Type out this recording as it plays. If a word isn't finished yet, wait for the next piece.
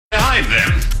drive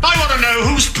them. I want to know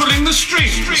who's pulling the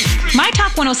strings. My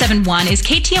Talk 1071 is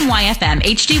KTMY FM,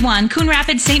 HD1, Coon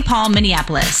Rapids, St. Paul,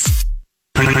 Minneapolis.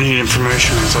 I need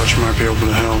information. I thought you might be able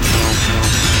to help.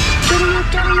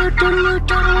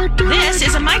 This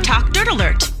is a My Talk Dirt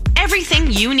Alert.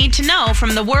 Everything you need to know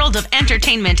from the world of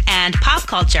entertainment and pop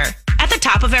culture at the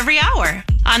top of every hour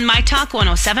on My Talk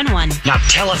 1071. Now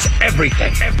tell us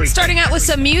everything. Starting out with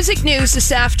some music news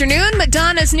this afternoon.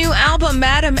 Madonna's new album,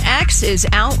 Madam X, is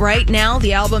out right now.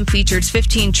 The album features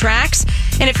 15 tracks,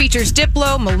 and it features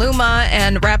Diplo, Maluma,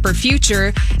 and rapper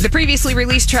Future. The previously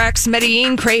released tracks,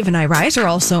 Medellin, Crave, and I Rise, are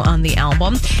also on the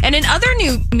album. And in other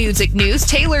new music news,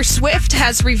 Taylor Swift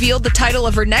has revealed the title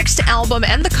of her next album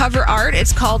and the cover art.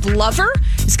 It's called Lover.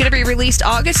 It's going to be released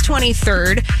August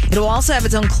 23rd. It will also have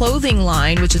its own clothing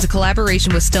line, which is a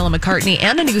collaboration with Stella McCartney,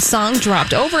 and a new song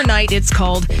dropped overnight. It's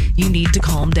called You Need to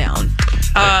Calm Down.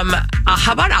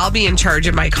 How about I'll be in charge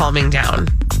of my calming down?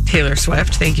 Taylor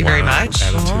Swift, thank you very much.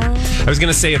 I was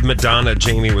going to say, if Madonna,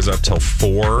 Jamie was up till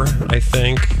 4, I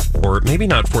think. Or maybe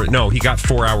not 4. No, he got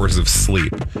 4 hours of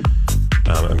sleep.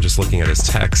 I'm just looking at his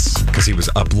texts because he was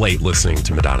up late listening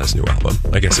to Madonna's new album.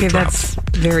 I guess it dropped. That's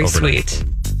very overnight. sweet.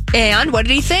 And what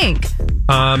did he think?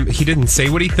 He didn't say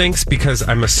what he thinks because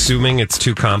I'm assuming it's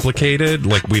too complicated.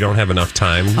 Like, we don't have enough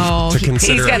time to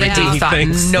consider he's got a everything deep he thought,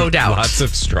 thinks. no doubt. Lots of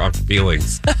strong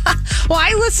feelings. Well,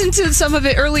 I listened to some of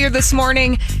it earlier this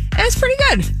morning, and it's pretty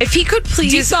good. If he could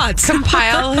please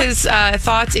compile his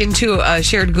thoughts into a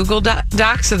shared Google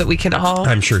Doc so that we can all...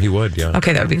 I'm sure he would, yeah.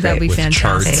 Okay, that would be great. That'd be With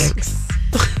fantastic. charts.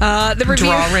 The review,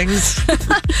 drawings,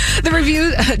 the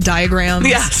review diagrams,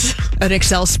 yes, an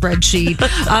Excel spreadsheet.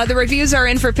 The reviews are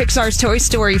in for Pixar's Toy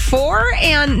Story 4,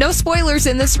 and no spoilers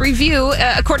in this review.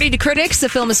 According to critics, the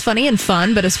film is funny and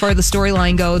fun, but as far as the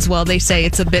storyline goes, well, they say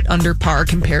it's a bit under par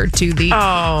compared to the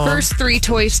first 3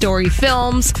 Toy Story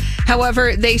films.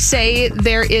 However, they say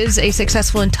there is a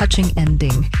successful and touching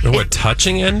ending. A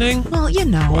touching ending? Well, you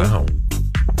know. Wow.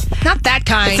 Not that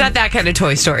kind. It's not that kind of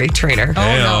Toy Story, Trainer. Oh,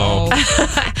 no.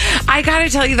 I gotta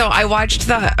tell you, though, I watched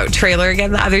the trailer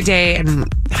again the other day, and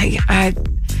I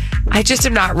just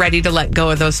am not ready to let go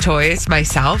of those toys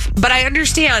myself. But I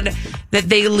understand that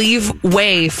they leave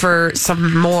way for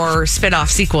some more spin-off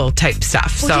sequel type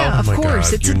stuff. Well, so, yeah, of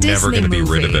course. God, It's you're a Disney never going to be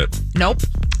movie. rid of it. Nope.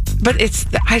 but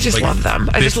I just love them.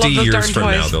 I just love those 50 darn years from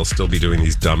toys. now, they'll still be doing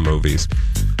these dumb movies.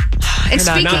 And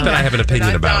speaking, not that I have an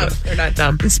opinion about it. They're not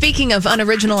dumb. Speaking of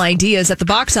unoriginal ideas, at the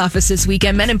box office this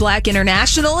weekend, Men in Black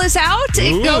International is out.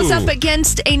 It goes up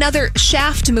against another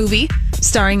Shaft movie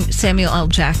starring Samuel L.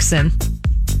 Jackson.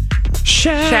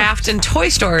 Shaft and Toy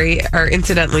Story are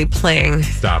incidentally playing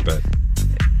Stop it.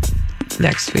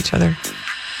 next to each other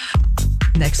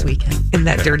Next weekend. in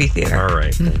that dirty theater. All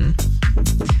right.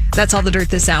 That's all the dirt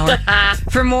this hour.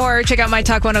 For more, check out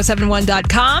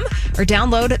mytalk1071.com or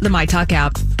download the MyTalk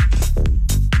app.